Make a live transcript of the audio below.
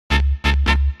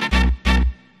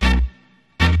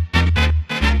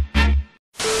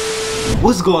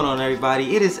What's going on,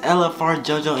 everybody? It is LFR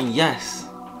JoJo, and yes,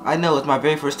 I know it's my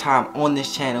very first time on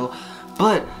this channel,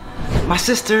 but my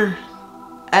sister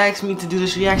asked me to do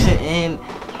this reaction and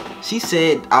she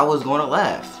said I was gonna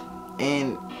laugh,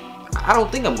 and I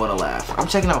don't think I'm gonna laugh. I'm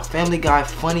checking out Family Guy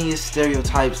Funniest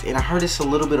Stereotypes, and I heard it's a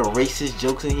little bit of racist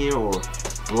jokes in here, or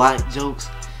black jokes,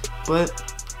 but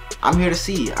I'm here to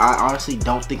see. I honestly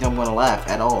don't think I'm gonna laugh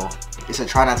at all. It's a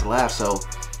try not to laugh, so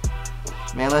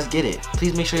man, let's get it.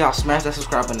 Please make sure y'all smash that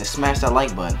subscribe button and smash that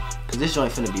like button, cause this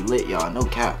joint finna be lit, y'all. No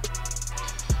cap.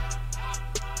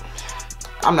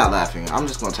 I'm not laughing. I'm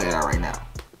just gonna tell you that right now.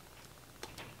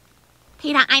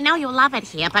 Peter, I know you love it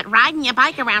here, but riding your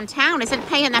bike around town isn't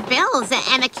paying the bills,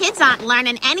 and the kids aren't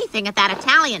learning anything at that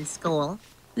Italian school.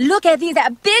 Look at these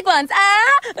big ones,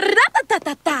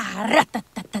 Rat-ta-ta-ta-ta,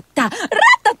 rat-ta-ta-ta-ta,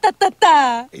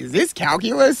 rat-ta-ta-ta-ta. Is this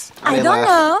calculus? I don't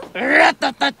know.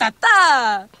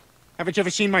 Rat-ta-ta-ta-ta. Haven't you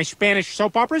ever seen my Spanish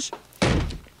soap operas?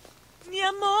 Mi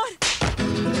amor.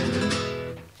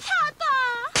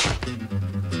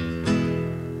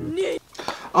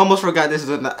 Almost forgot this is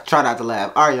a try not to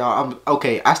laugh. Alright, y'all. I'm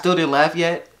okay. I still didn't laugh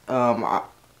yet. I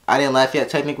didn't laugh yet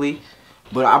technically,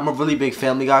 but I'm a really big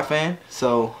Family Guy fan,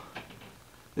 so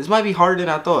this might be harder than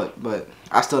I thought, but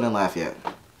I still didn't laugh yet.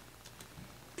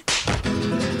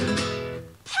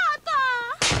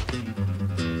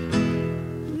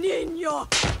 Niño.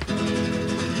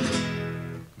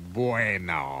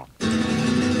 Bueno.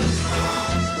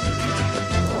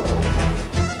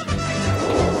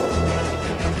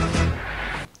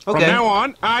 Okay. From now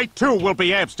on, I too will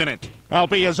be abstinent. I'll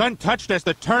be as untouched as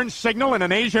the turn signal in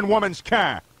an Asian woman's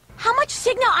car. How much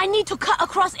signal I need to cut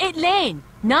across 8 lane?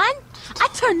 None? I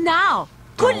turn now.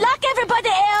 Good luck, everybody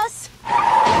else.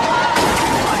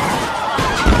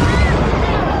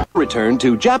 Return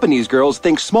to Japanese girls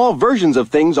think small versions of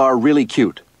things are really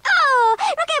cute. Oh,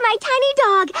 look at my tiny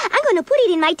dog. I'm gonna put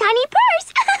it in my tiny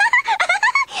purse.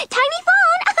 Tiny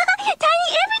phone.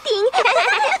 Tiny everything.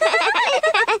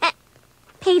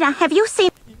 Peter, have you seen...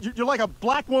 You're like a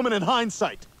black woman in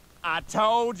hindsight. I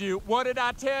told you. What did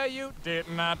I tell you?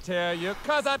 Didn't I tell you?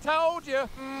 'Cause I told you.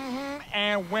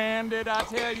 And when did I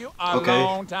tell you? A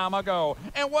long time ago.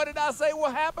 And what did I say will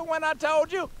happen when I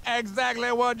told you?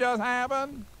 Exactly what just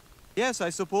happened. Yes, I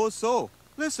suppose so.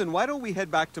 Listen, why don't we head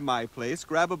back to my place,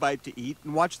 grab a bite to eat,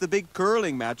 and watch the big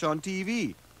curling match on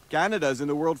TV? Canada's in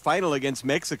the World Final against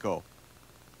Mexico.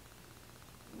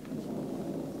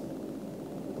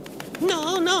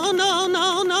 No, no, no,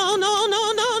 no, no, no, no,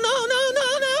 no, no, no,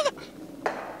 no, no.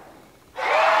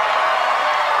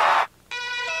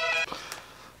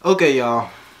 Okay, y'all.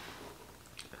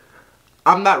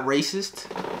 I'm not racist.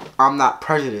 I'm not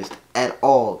prejudiced at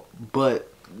all.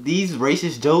 But these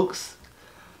racist jokes,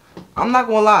 I'm not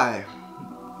gonna lie,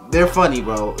 they're funny,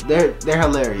 bro. They're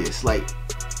hilarious. Like,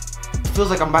 it feels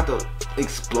like I'm about to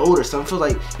explode or something. It feels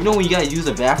like, you know when you gotta use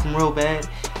the bathroom real bad,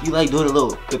 you like doing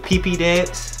the pee-pee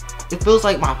dance. It feels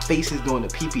like my face is doing the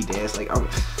pee-pee dance. Like I'm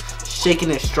shaking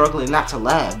and struggling not to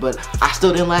laugh, but I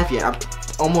still didn't laugh yet. I'm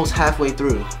almost halfway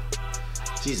through.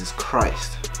 Jesus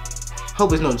Christ. Hope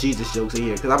there's no Jesus jokes in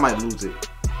here, because I might lose it.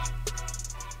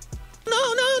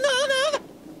 No, no, no, no.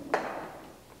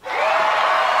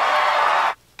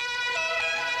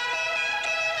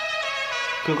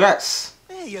 Congrats.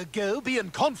 There you go, being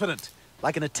confident,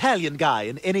 like an Italian guy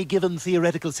in any given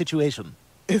theoretical situation.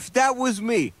 If that was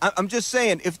me, I'm just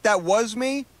saying, if that was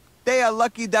me, they are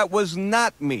lucky that was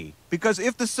not me. Because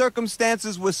if the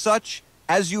circumstances were such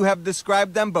as you have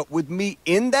described them, but with me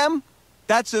in them,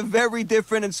 that's a very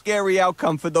different and scary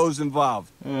outcome for those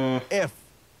involved. If.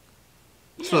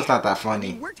 So it's not that funny.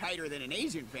 I mean, we're tighter than an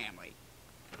Asian family.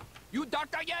 You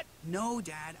doctor yet? No,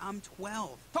 Dad. I'm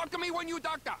 12. Talk to me when you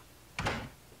doctor.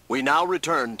 We now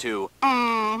return to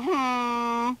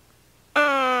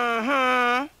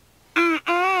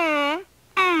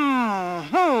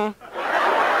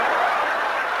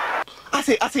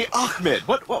I say, Ahmed,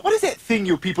 what is that thing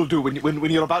you people do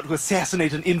when you're about to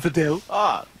assassinate an infidel?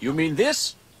 Ah, you mean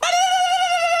this?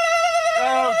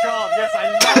 Oh, God, yes,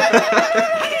 I love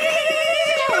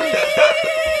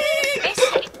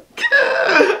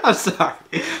it. I'm sorry.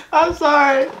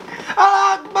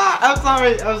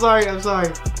 I'm sorry. I'm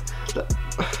sorry.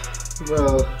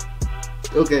 Bro.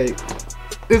 Okay.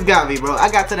 This got me, bro. I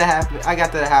got to the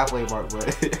halfway mark, bro.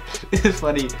 This is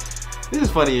funny. This is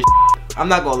funny as shit. I'm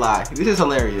not gonna lie. This is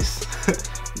hilarious.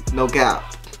 No cap.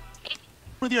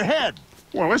 With your head.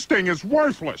 Well, this thing is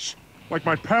worthless. Like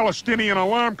my Palestinian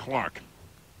alarm clock.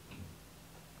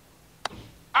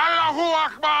 Allahu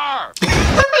Akbar!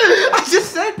 I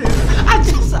just said this.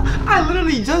 I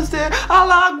literally just said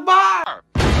Allah Akbar.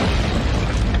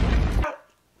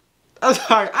 I'm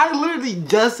sorry, I literally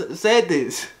just said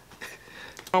this.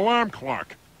 Alarm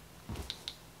clock.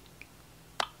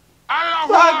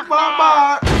 Fuck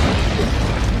my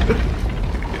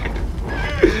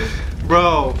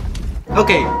Bro.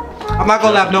 Okay, I'm not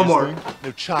gonna laugh no more.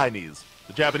 No Chinese.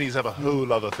 The Japanese have a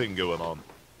whole other thing going on.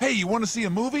 Hey, you want to see a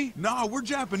movie? Nah, we're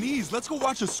Japanese. Let's go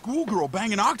watch a schoolgirl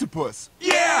bang an octopus.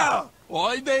 Yeah!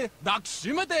 Alright,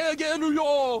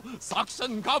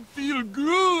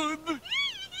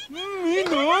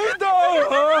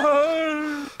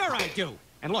 do.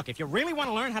 And look, if you really want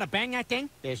to learn how to bang that thing,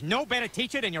 there's no better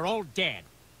teacher than your old dad.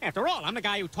 After all, I'm the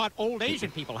guy who taught old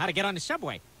Asian people how to get on the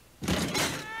subway. Out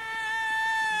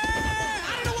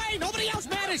of the way! Nobody else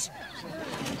matters!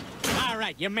 All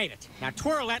right, you made it. Now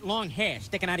twirl that long hair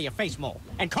sticking out of your face mole.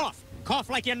 And cough. Cough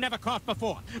like you never coughed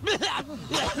before.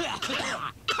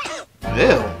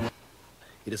 Ew.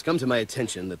 It has come to my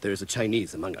attention that there is a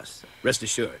Chinese among us. Rest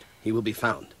assured, he will be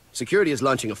found. Security is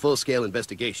launching a full-scale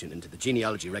investigation into the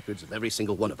genealogy records of every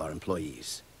single one of our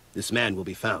employees. This man will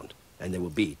be found, and there will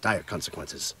be dire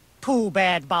consequences. Too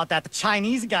bad about that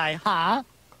Chinese guy, huh?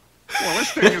 Well,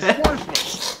 this thing is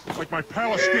worthless. It's like my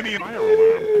Palestinian fire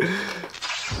alarm.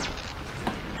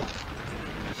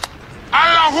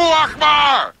 Allahu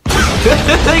Akbar!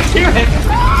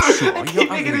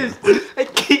 I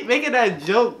keep making that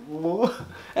joke, boy.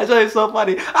 That's why it's so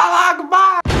funny. Allahu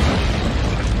Akbar!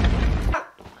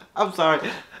 I'm sorry.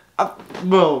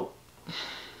 Bro.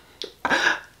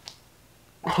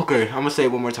 Okay, I'm gonna say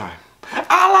it one more time.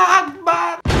 Allahu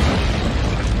Akbar!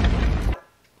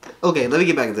 Okay, let me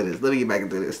get back into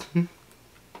this.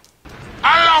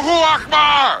 Allahu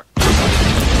Akbar!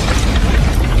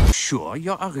 Sure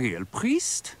you're a real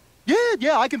priest?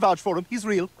 Yeah, I can vouch for him. He's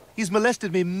real. He's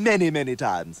molested me many, many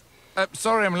times.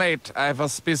 Sorry I'm late. I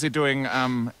was busy doing,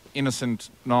 innocent,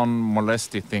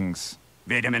 non-molesty things.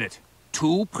 Wait a minute.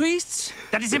 2 priests?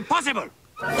 That is impossible!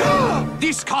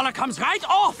 This collar comes right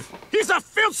off! He's a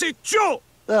filthy Jew!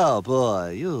 Oh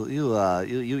boy,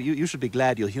 you should be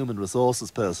glad your human resources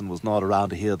person was not around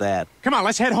to hear that. Come on,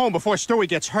 let's head home before Stewie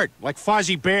gets hurt, like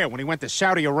Fozzie Bear when he went to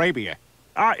Saudi Arabia.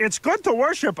 It's good to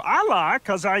worship Allah,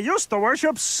 because I used to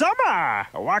worship Summer.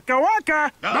 Waka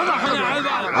waka.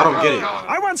 I don't get it.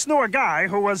 I once knew a guy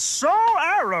who was so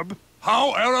Arab.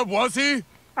 How Arab was he?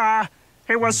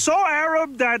 He was so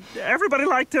Arab that everybody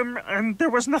liked him, and there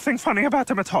was nothing funny about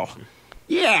him at all.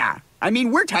 Yeah, I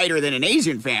mean, we're tighter than an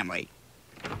Asian family.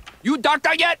 You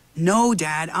doctor yet? No,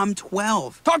 Dad, I'm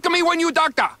 12. Talk to me when you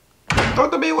doctor. Talk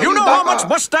to me when you know how much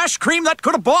mustache cream that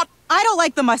could have bought? I don't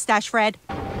like the mustache, Fred.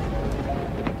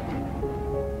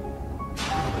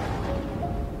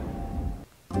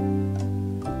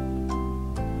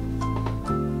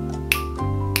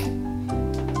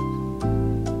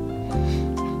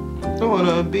 I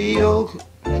wanna be okay.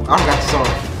 I forgot the song.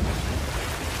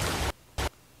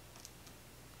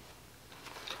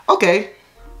 Okay.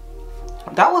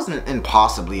 That wasn't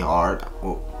impossibly hard.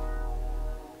 Well,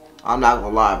 I'm not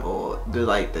gonna lie, bro.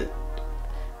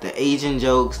 The Asian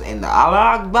jokes and the Allah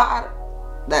Akbar,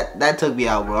 that took me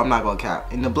out, bro. I'm not gonna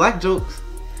cap. And the black jokes,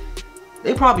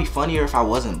 they probably funnier if I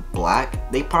wasn't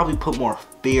black. They probably put more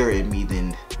fear in me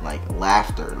than like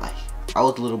laughter. Like I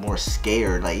was a little more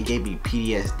scared. Like it gave me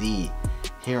PTSD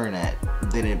hearing that.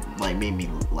 Then it like made me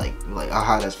like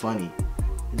aha, that's funny.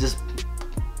 It just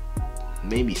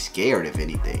made me scared, if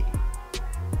anything.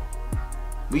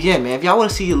 But yeah, man, if y'all want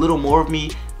to see a little more of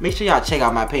me, make sure y'all check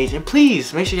out my page, and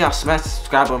please make sure y'all smash the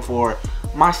subscribe button for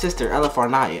my sister LFR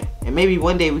Naya, and maybe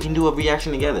one day we can do a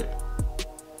reaction together.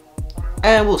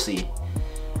 And we'll see.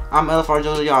 I'm LFR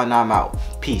Jojo, y'all, and I'm out.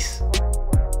 Peace.